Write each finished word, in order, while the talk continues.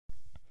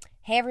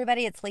Hey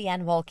everybody, it's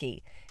Leanne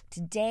Wolke.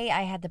 Today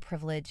I had the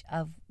privilege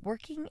of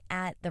working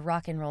at the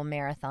Rock and Roll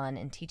Marathon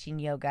and teaching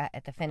yoga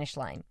at the finish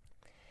line.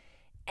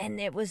 And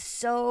it was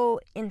so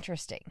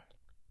interesting.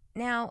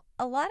 Now,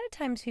 a lot of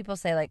times people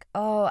say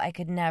oh, I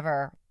could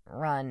never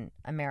run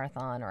a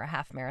marathon or a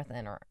half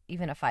marathon or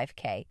even a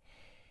 5K.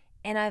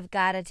 And I've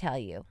got to tell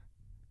you,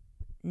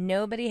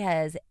 nobody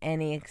has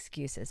any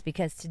excuses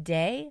because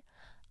today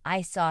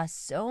I saw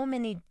so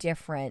many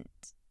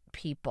different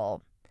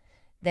people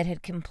that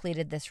had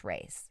completed this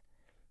race.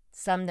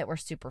 Some that were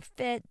super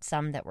fit,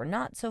 some that were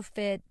not so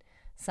fit,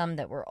 some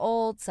that were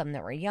old, some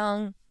that were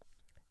young.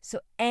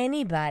 So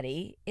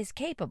anybody is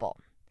capable.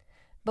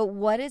 But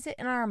what is it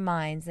in our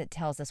minds that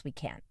tells us we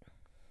can't?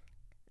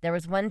 There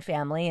was one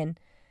family and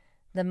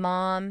the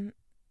mom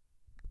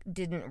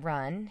didn't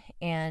run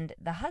and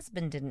the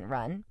husband didn't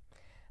run,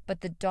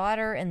 but the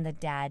daughter and the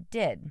dad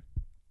did.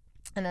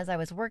 And as I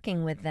was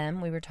working with them,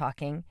 we were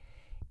talking,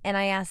 and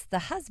I asked the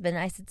husband,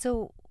 I said,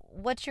 so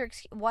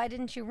why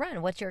didn't you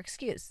run? What's your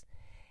excuse?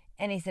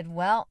 And he said,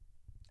 well,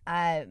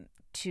 I'm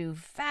too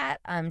fat,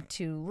 I'm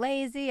too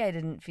lazy, I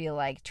didn't feel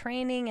like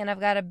training, and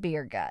I've got a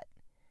beer gut.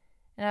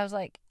 And I was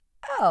like,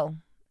 oh,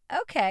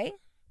 okay,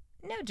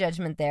 no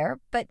judgment there.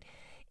 But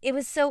it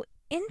was so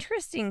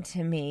interesting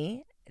to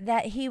me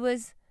that he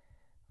was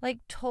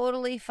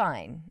totally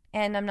fine.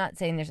 And I'm not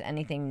saying there's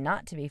anything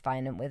not to be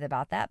fine with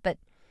about that, but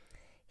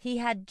he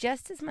had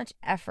just as much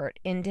effort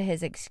into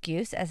his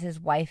excuse as his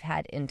wife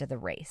had into the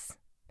race.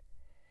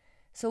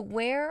 So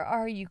where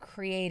are you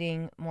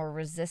creating more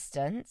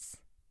resistance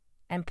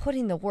and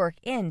putting the work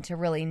in to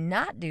really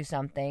not do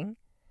something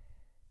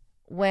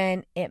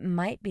when it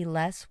might be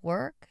less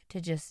work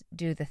to just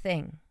do the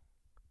thing?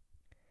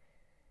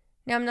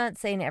 Now, I'm not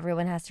saying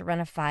everyone has to run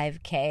a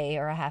 5K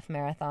or a half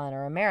marathon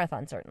or a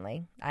marathon,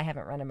 certainly. I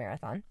haven't run a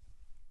marathon.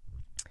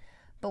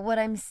 But what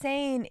I'm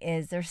saying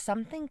is there's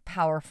something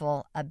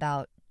powerful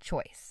about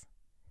choice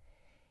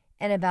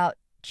and about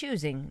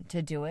choosing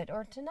to do it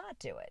or to not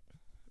do it.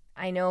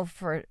 I know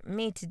for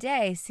me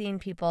today, seeing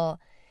people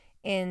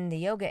in the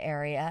yoga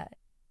area,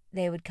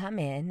 they would come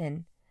in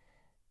and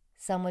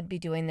some would be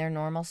doing their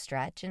normal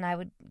stretch, and I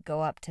would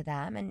go up to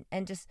them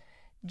and just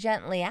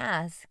gently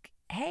ask,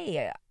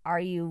 hey, are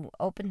you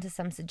open to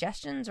some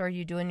suggestions, or are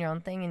you doing your own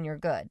thing and you're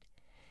good?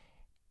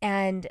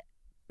 And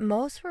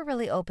most were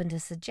really open to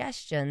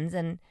suggestions,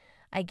 and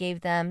I gave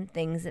them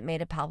things that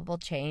made a palpable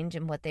change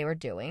in what they were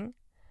doing.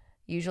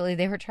 Usually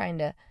they were trying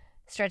to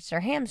stretch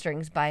their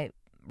hamstrings by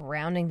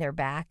rounding their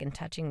back and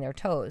touching their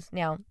toes.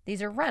 Now,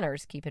 these are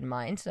runners, keep in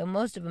mind, so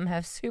most of them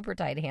have super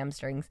tight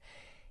hamstrings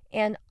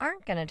and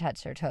aren't going to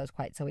touch their toes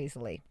quite so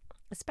easily,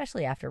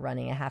 especially after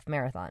running a half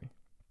marathon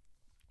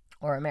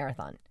or a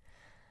marathon.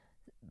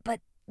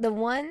 But the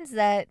ones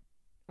that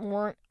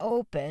weren't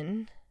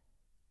open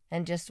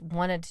and just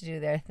wanted to do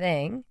their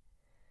thing,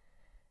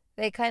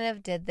 they kind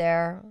of did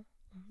their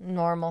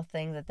normal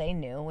thing that they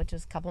knew, which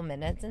was a couple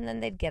minutes, and then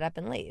they'd get up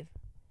and leave.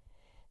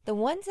 The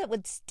ones that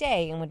would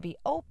stay and would be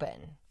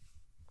open,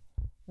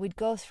 we'd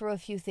go through a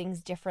few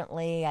things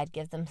differently. I'd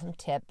give them some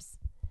tips,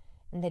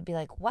 and they'd be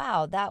like,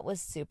 wow, that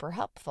was super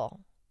helpful.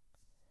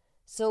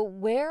 So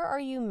where are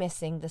you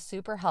missing the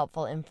super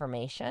helpful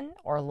information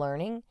or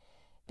learning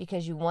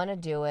because you want to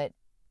do it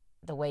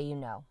the way you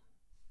know?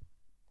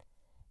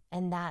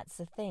 And that's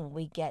the thing.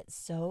 We get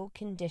so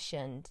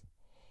conditioned,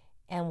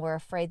 and we're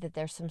afraid that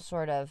there's some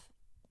sort of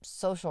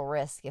social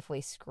risk if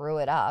we screw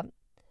it up,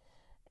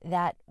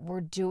 that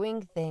we're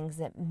doing things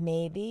that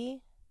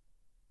maybe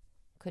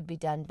could be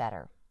done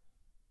better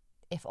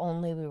if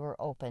only we were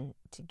open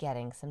to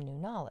getting some new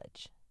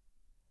knowledge.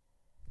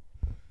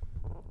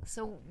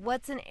 So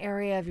what's an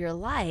area of your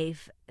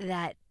life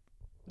that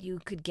you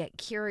could get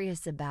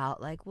curious about?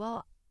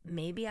 Well,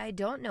 maybe I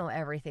don't know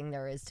everything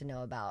there is to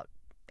know about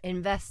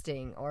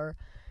investing or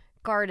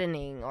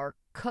gardening or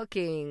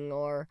cooking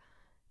or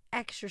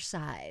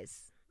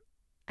exercise.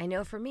 I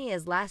know for me,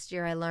 as last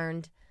year I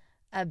learned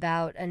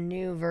about a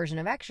new version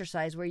of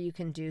exercise where you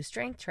can do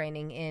strength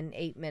training in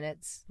 8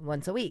 minutes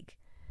once a week.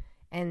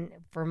 And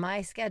for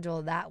my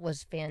schedule, that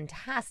was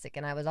fantastic.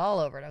 And I was all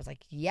over it. I was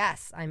like,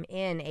 yes, I'm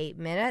in 8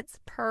 minutes.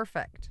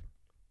 Perfect.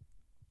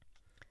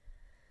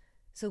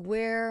 So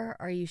where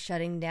are you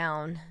shutting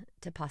down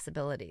to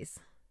possibilities?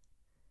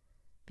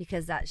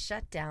 Because that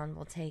shutdown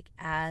will take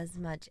as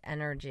much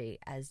energy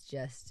as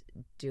just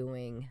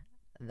doing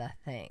the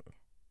thing.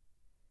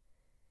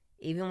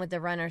 Even with the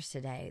runners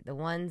today, the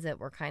ones that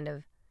were kind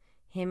of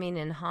hemming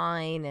and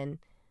hawing and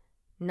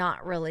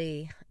not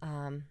really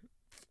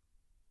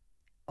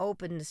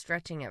open to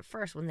stretching at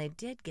first, when they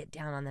did get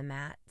down on the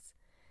mats,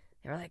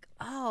 they were like,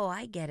 oh,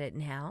 I get it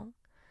now.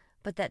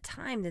 But that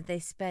time that they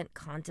spent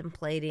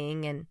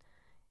contemplating and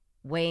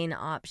weighing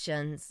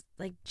options,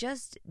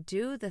 just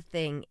do the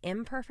thing.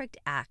 Imperfect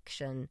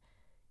action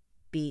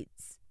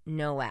beats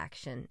no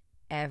action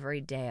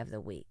every day of the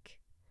week.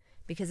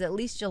 Because at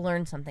least you'll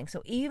learn something.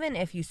 So even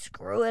if you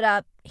screw it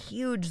up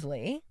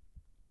hugely,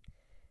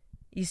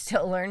 you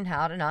still learn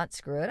how to not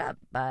screw it up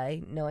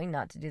by knowing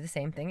not to do the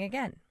same thing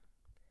again.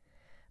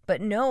 But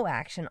no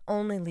action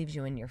only leaves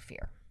you in your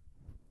fear.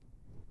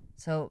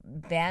 So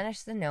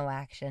banish the no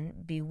action.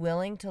 Be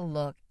willing to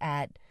look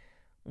at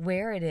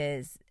where it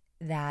is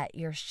that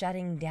you're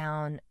shutting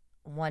down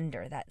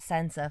wonder, that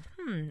sense of,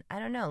 I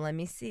don't know, let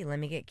me see, let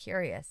me get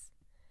curious.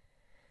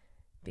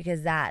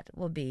 Because that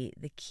will be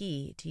the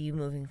key to you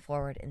moving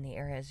forward in the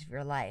areas of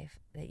your life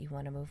that you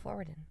want to move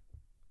forward in.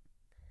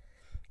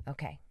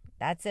 Okay,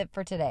 that's it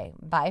for today.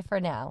 Bye for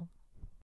now.